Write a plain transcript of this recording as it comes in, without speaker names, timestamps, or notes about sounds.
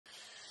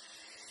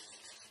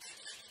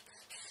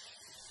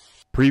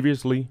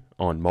Previously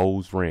on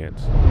Mo's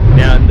Rants.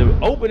 Now, in the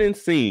opening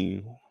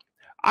scene,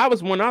 I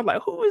was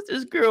like, who is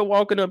this girl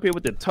walking up here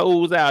with the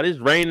toes out? It's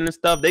raining and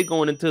stuff. They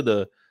going into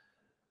the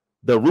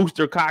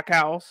rooster cock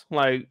house.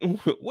 Like,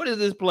 what is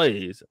this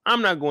place?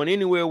 I'm not going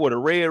anywhere with a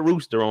red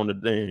rooster on the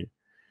thing.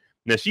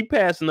 Now, she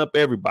passing up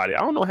everybody. I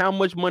don't know how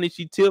much money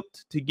she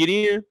tipped to get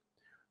in,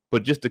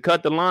 but just to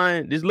cut the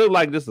line, this look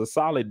like this a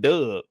solid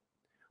dub.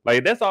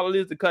 Like, that's all it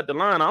is to cut the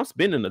line. I'm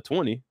spending the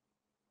 20.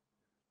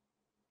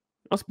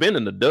 I'm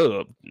spending the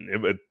dub.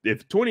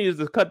 If 20 is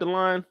to cut the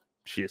line,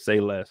 shit,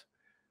 say less.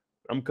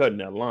 I'm cutting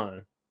that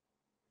line.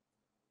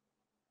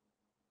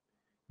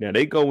 Now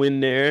they go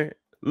in there.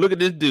 Look at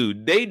this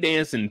dude. They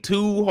dancing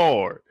too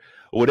hard.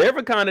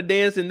 Whatever kind of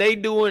dancing they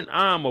doing,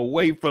 I'm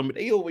away from it.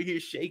 They over here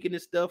shaking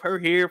and stuff. Her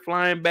hair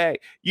flying back.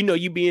 You know,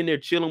 you be in there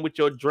chilling with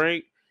your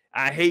drink.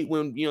 I hate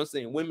when, you know what I'm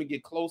saying, women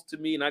get close to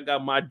me and I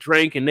got my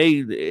drink and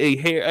they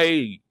hair.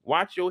 Hey,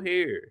 watch your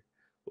hair.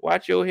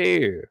 Watch your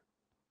hair.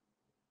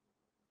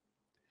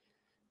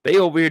 They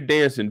over here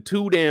dancing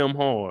too damn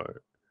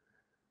hard.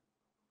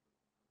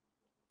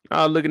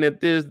 I was looking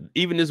at this.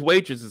 Even this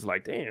waitress is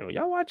like, damn,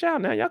 y'all watch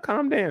out now. Y'all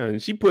calm down.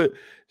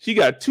 She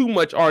got too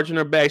much arch in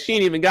her back. She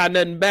ain't even got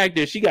nothing back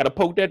there. She got to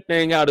poke that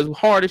thing out as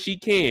hard as she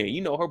can.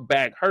 You know, her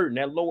back hurting,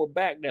 that lower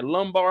back, that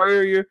lumbar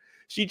area.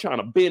 She trying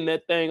to bend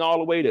that thing all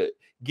the way to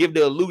give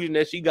the illusion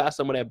that she got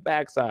some of that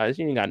backside.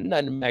 She ain't got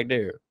nothing back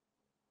there.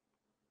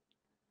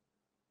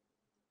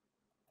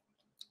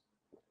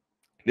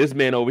 This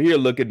man over here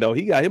looking, though,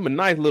 he got him a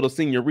nice little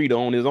senorita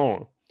on his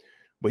arm.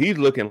 But he's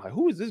looking like,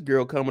 who is this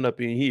girl coming up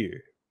in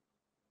here?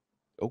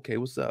 Okay,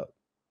 what's up?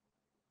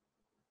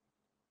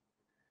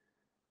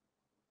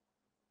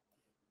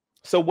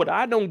 So what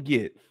I don't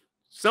get,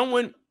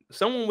 someone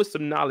with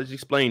some knowledge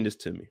explained this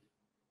to me.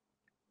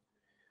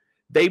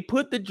 They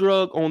put the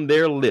drug on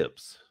their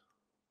lips.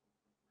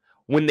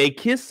 When they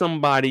kiss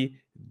somebody,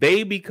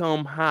 they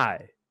become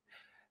high.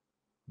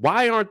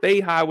 Why aren't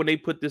they high when they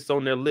put this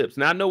on their lips?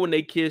 Now, I know when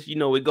they kiss, you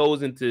know, it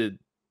goes into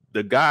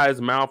the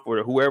guy's mouth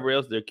or whoever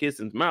else they're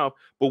kissing's mouth.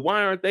 But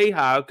why aren't they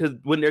high? Because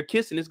when they're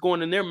kissing, it's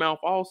going in their mouth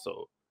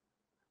also.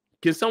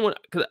 Because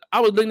I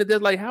was looking at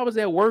this like, how is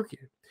that working?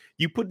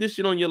 You put this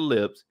shit on your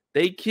lips.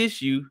 They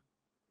kiss you.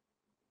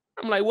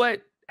 I'm like,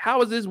 what?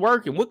 How is this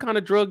working? What kind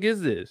of drug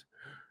is this?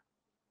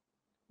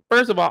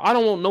 First of all, I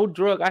don't want no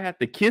drug I have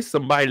to kiss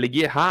somebody to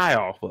get high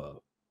off of.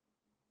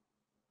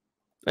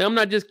 Like, I'm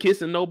not just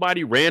kissing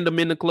nobody random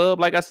in the club.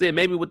 Like I said,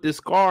 maybe with this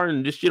scar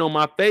and this shit on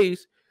my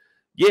face,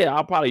 yeah,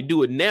 I'll probably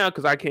do it now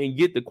because I can't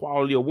get the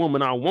quality of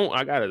woman I want.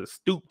 I got to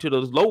stoop to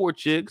those lower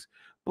chicks.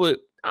 But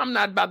I'm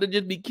not about to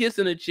just be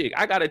kissing a chick.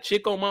 I got a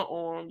chick on my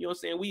arm. You know what I'm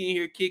saying? We in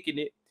here kicking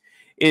it.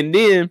 And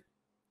then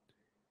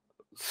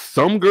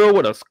some girl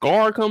with a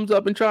scar comes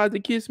up and tries to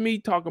kiss me,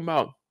 talking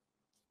about,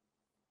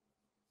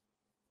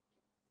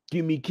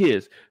 give me a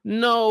kiss.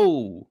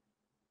 No,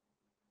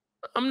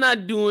 I'm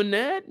not doing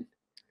that.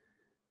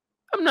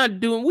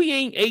 We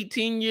ain't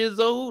 18 years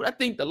old. I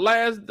think the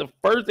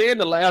first and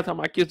the last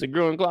time I kissed a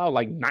girl in class, I was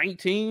like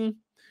 19.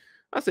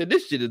 I said,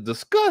 this shit is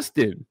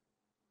disgusting.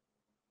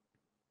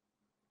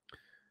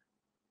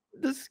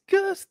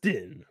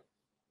 Disgusting.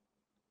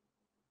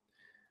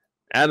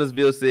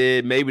 Adamsville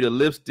said maybe the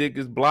lipstick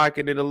is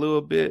blocking it a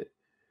little bit.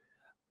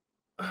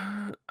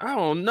 I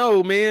don't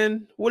know,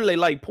 man. What are they,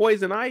 like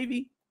poison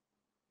ivy?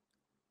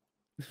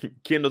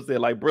 Kendall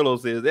said, like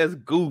Brillo says, that's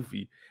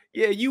goofy.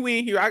 Yeah, you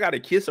in here, I got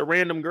to kiss a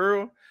random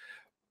girl.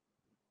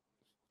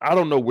 I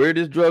don't know where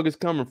this drug is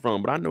coming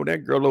from, but I know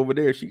that girl over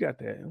there, she got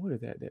that, what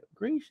is that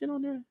green shit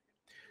on there?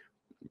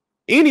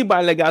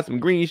 Anybody that got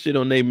some green shit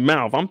on their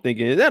mouth, I'm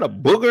thinking, is that a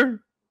booger?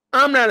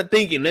 I'm not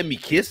thinking, let me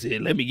kiss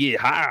it, let me get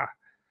high.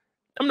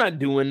 I'm not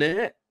doing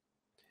that.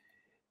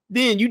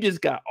 Then you just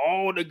got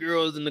all the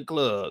girls in the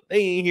club. They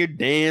ain't here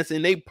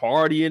dancing, they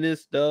partying and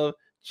stuff.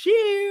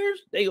 Cheers.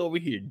 They over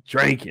here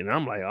drinking.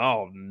 I'm like,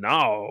 oh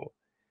no.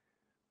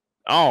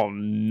 Oh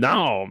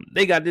no,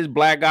 they got this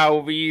black guy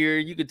over here.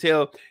 You could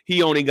tell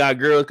he only got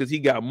girls because he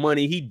got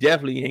money. He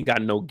definitely ain't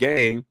got no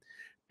gang.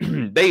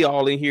 They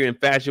all in here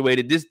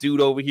infatuated. This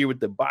dude over here with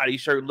the body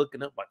shirt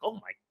looking up like, oh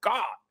my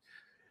God.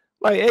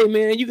 Like, hey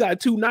man, you got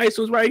two nice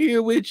ones right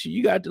here with you.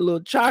 You got the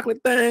little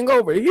chocolate thing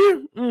over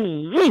here.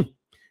 Mm-hmm.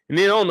 And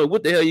then I don't know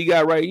what the hell you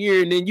got right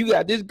here. And then you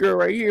got this girl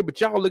right here, but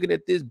y'all looking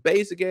at this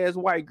basic ass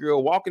white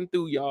girl walking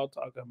through, y'all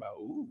talking about,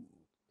 ooh.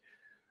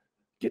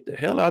 Get the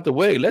hell out the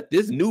way. Let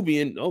this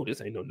Nubian, oh,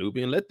 this ain't no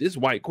Nubian. Let this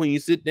white queen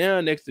sit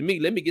down next to me.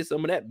 Let me get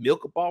some of that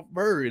milk up off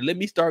her and let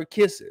me start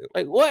kissing.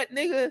 Like, what,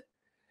 nigga?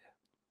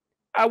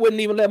 I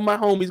wouldn't even let my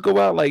homies go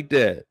out like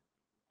that.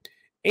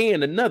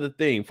 And another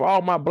thing, for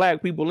all my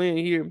black people in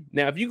here,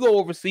 now, if you go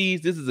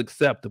overseas, this is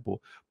acceptable.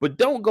 But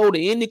don't go to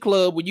any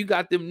club where you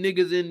got them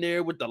niggas in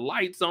there with the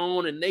lights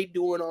on and they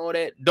doing all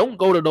that. Don't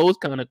go to those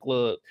kind of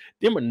clubs.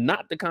 Them are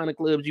not the kind of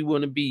clubs you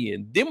want to be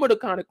in. Them are the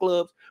kind of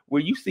clubs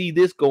where you see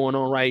this going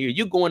on right here.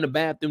 You go in the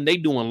bathroom, they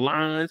doing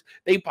lines,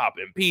 they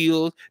popping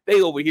pills,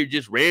 they over here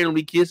just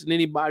randomly kissing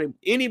anybody.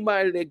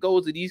 Anybody that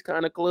goes to these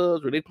kind of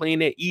clubs where they playing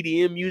that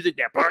EDM music,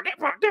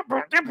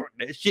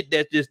 that shit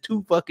that's just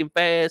too fucking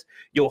fast.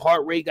 Your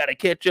heart rate got to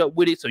catch up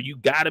with it, so you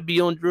got to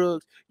be on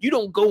drugs. You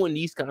don't go in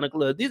these kind of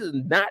clubs. This is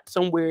not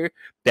somewhere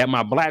that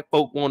my black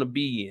folk want to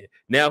be in.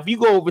 Now, if you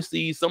go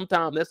overseas,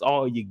 sometimes that's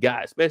all you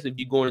got, especially if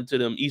you're going into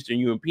them Eastern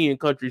European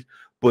countries.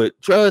 But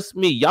trust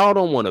me, y'all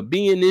don't want to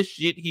be in this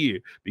shit here,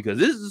 because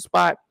this is a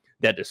spot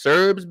that the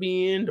Serbs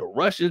be in, the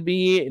Russians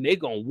be in, and they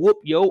gonna whoop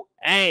your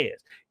ass.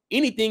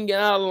 Anything get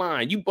out of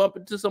line, you bump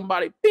into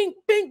somebody, bing,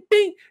 bing,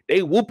 bing,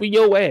 they whooping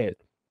your ass.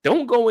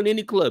 Don't go in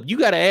any club. You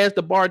got to ask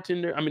the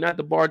bartender. I mean, not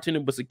the bartender,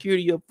 but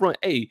security up front.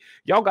 Hey,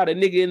 y'all got a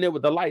nigga in there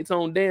with the lights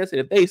on dancing.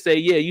 If they say,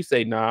 yeah, you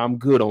say, nah, I'm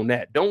good on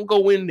that. Don't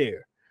go in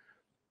there.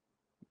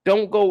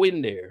 Don't go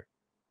in there.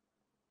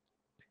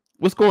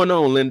 What's going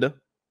on, Linda?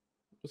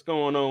 What's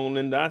going on,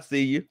 Linda? I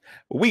see you.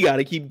 But we got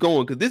to keep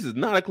going, because this is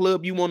not a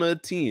club you want to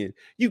attend.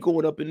 You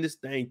going up in this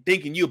thing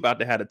thinking you about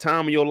to have the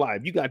time of your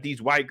life. You got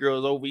these white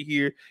girls over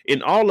here,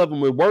 and all of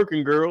them are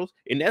working girls,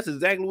 and that's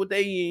exactly what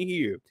they in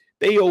here.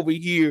 They over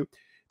here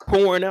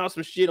pouring out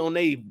some shit on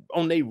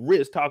they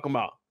wrist, talking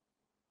about,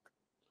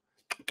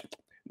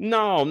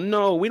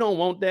 no, we don't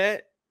want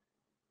that.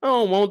 I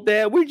don't want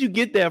that. Where'd you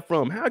get that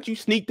from? How'd you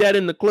sneak that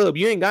in the club?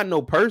 You ain't got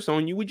no purse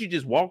on you. Would you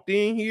just walked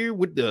in here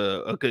with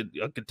a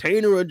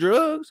container of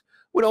drugs?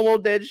 We don't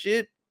want that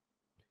shit.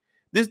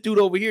 This dude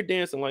over here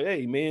dancing like,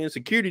 hey man,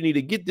 security need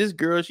to get this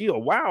girl. She a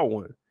wild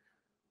one.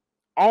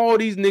 All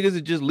these niggas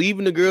are just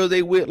leaving the girls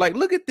they with. Like,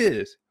 look at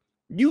this.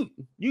 You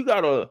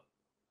gotta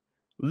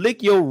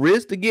lick your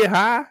wrist to get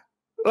high?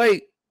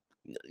 Like,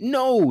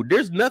 no,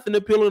 there's nothing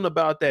appealing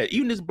about that.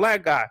 Even this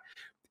black guy,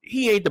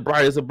 he ain't the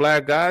brightest of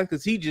black guys,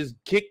 because he just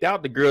kicked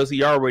out the girls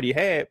he already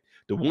had,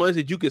 the ones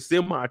that you could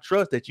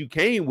semi-trust that you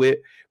came with,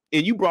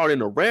 and you brought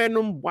in a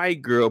random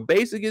white girl,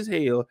 basic as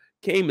hell,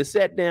 came and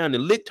sat down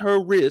and licked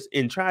her wrist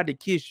and tried to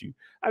kiss you.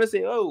 I just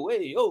said, oh,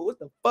 wait, oh, what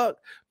the fuck?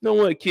 Don't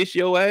want to kiss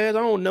your ass. I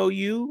don't know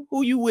you.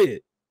 Who you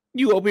with?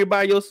 You over here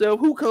by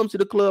yourself? Who comes to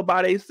the club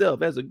by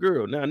themselves as a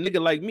girl? Now, a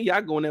nigga like me, I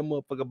go in that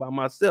motherfucker by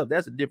myself.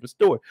 That's a different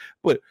story.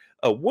 But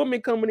a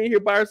woman coming in here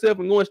by herself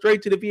and going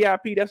straight to the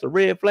VIP, that's a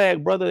red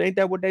flag, brother. Ain't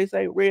that what they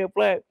say? Red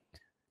flag?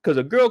 Because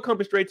a girl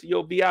coming straight to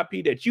your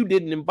VIP that you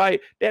didn't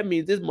invite, that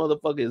means this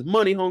motherfucker is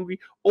money hungry,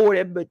 or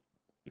that bitch,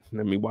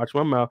 let me watch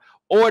my mouth,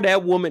 or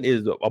that woman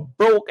is a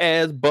broke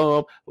ass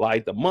bum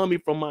like the mummy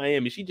from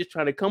Miami. She just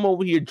trying to come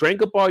over here,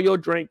 drink up all your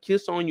drink,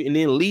 kiss on you, and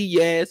then leave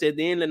your ass at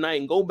the end of the night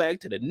and go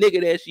back to the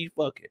nigga that she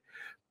fucking.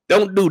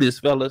 Don't do this,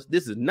 fellas.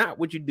 This is not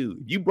what you do.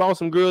 If you brought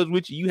some girls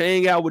with you, you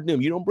hang out with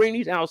them. You don't bring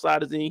these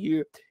outsiders in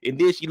here, and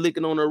then she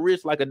licking on her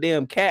wrist like a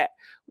damn cat.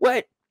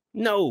 What?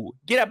 No.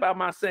 Get up out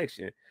my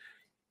section.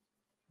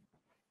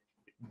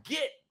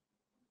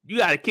 You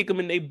got to kick them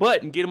in their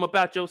butt and get them up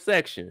out your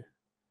section.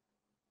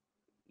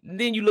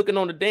 Then you looking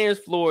on the dance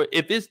floor.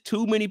 If it's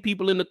too many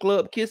people in the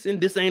club kissing,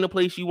 this ain't a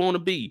place you want to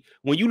be.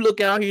 When you look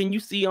out here and you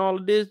see all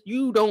of this,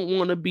 you don't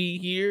want to be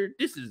here.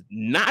 This is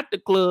not the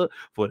club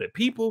for the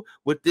people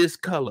with this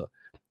color.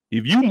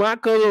 If you my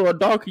color or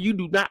darker, you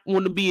do not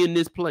want to be in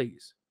this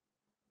place.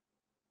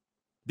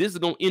 This is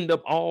going to end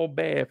up all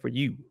bad for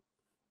you.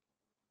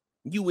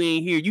 You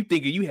ain't here. You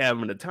thinking you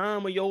having the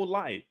time of your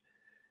life.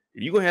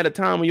 You going to have the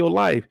time of your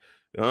life.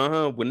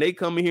 When they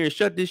come in here and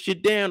shut this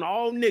shit down,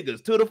 all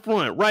niggas to the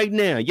front right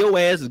now. Your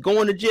ass is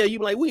going to jail. You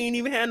be like, we ain't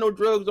even had no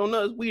drugs on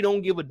us. We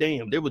don't give a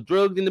damn. There was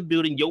drugs in the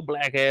building. Your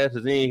black ass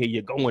is in here.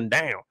 You're going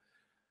down.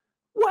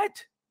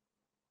 What?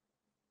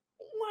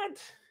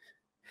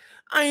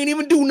 I ain't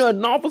even do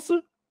nothing, officer.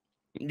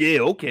 Yeah,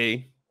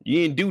 okay.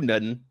 You ain't do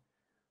nothing.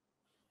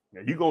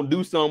 Now you gonna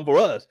do something for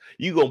us.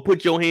 You gonna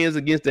put your hands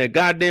against that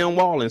goddamn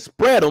wall and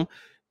spread them.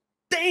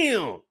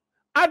 Damn.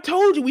 I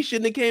told you we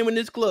shouldn't have came in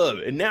this club.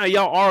 And now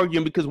y'all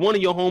arguing because one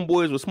of your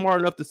homeboys was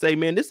smart enough to say,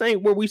 man, this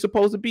ain't where we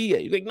supposed to be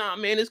at. You're like, nah,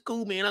 man, it's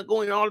cool, man. I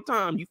go in here all the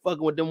time. You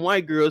fucking with them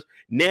white girls.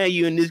 Now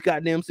you in this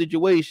goddamn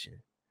situation.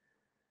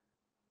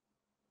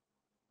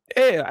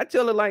 Yeah, I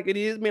tell it like it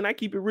is, man. I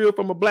keep it real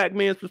from a black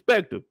man's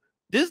perspective.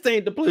 This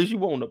ain't the place you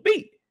want to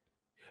be.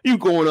 You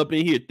going up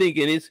in here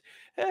thinking it's,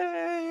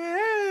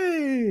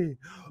 hey,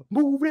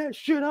 move that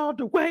shit out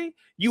the way.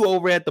 You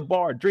over at the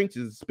bar, drinks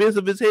is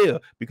expensive as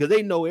hell because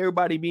they know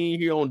everybody being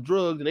here on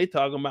drugs and they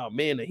talking about,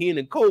 man, the hen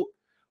and coke.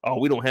 Oh,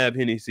 we don't have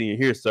Hennessy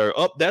in here, sir.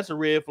 Oh, that's a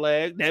red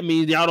flag. That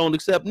means y'all don't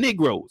accept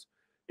Negroes.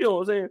 You know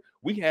what I'm saying?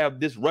 We have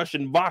this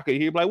Russian vodka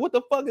here. Like, what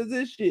the fuck is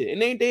this shit?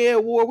 And ain't they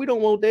at war? We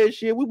don't want that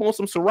shit. We want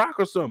some Ciroc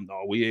or something.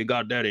 No, we ain't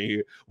got that in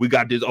here. We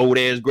got this old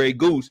ass Grey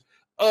Goose.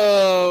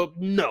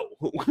 No.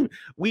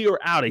 We are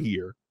out of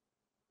here.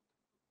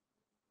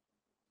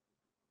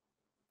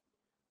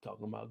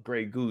 Talking about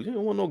Grey Goose. You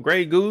don't want no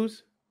Grey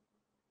Goose.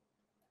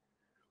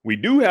 We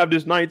do have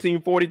this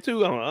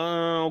 1942.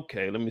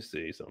 Okay, let me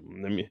see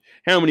something.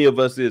 How many of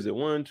us is it?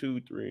 1,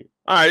 2, 3.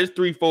 All right, it's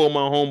 3, 4 of my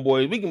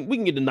homeboys. We can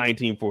get to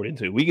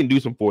 1942. We can do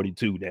some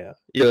 42 now.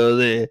 You know what I'm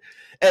saying?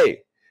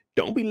 Hey,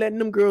 don't be letting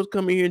them girls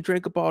come in here and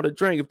drink up all the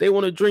drink. If they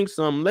want to drink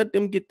something, let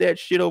them get that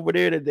shit over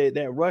there,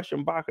 that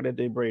Russian vodka that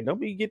they bring. Don't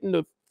be getting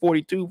the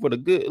 42 for the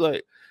good.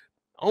 Like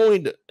only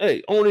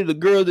the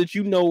girls that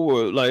you know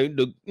are like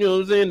the, you know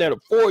what I'm saying, that are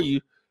for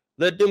you.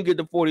 Let them get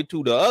the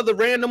 42. The other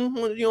random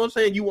ones, you know what I'm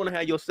saying? You want to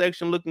have your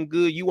section looking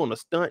good. You want to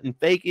stunt and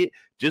fake it,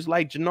 just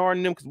like Jenard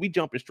and them, because we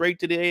jumping straight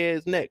to their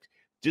ass next.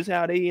 Just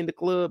how they in the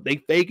club, they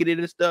faking it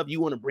and stuff.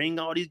 You want to bring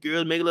all these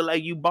girls, make it look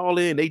like you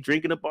balling, and they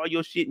drinking up all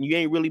your shit, and you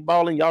ain't really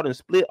balling. Y'all done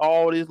split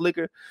all this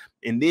liquor,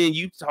 and then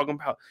you talking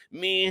about,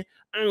 man,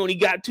 I only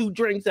got 2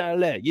 drinks out of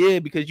that. Yeah,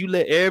 because you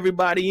let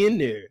everybody in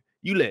there.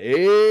 You let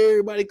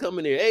everybody come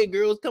in there. Hey,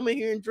 girls, come in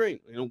here and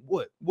drink. And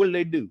what? What do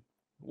they do?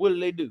 What do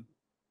they do?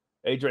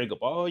 They drink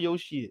up all your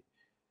shit.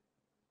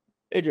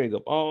 They drink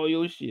up all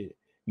your shit.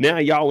 Now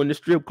y'all in the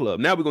strip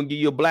club. Now we're going to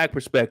give you a black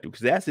perspective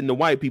because that's in the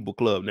white people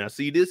club. Now,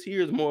 see, this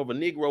here is more of a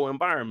Negro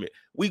environment.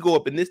 We go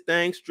up in this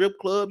thing, strip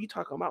club. You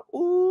talking about,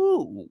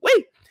 ooh,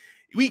 wait.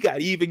 We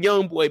got even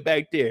young boy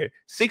back there,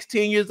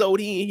 16 years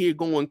old. He in here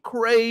going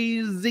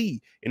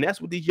crazy. And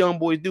that's what these young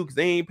boys do because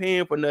they ain't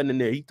paying for nothing in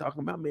there. He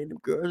talking about, man, them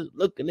girls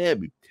looking at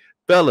me.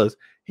 Fellas,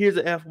 here's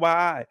an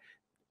FYI.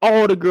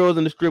 All the girls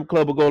in the strip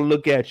club are going to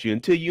look at you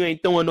until you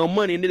ain't throwing no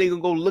money, and then they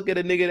going to go look at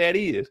a nigga that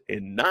is.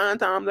 And 9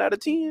 times out of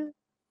 10,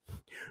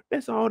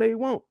 that's all they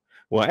want.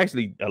 Well,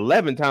 actually,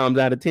 11 times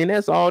out of 10,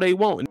 that's all they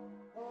want.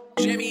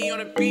 Jimmy on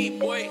the beat,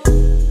 boy.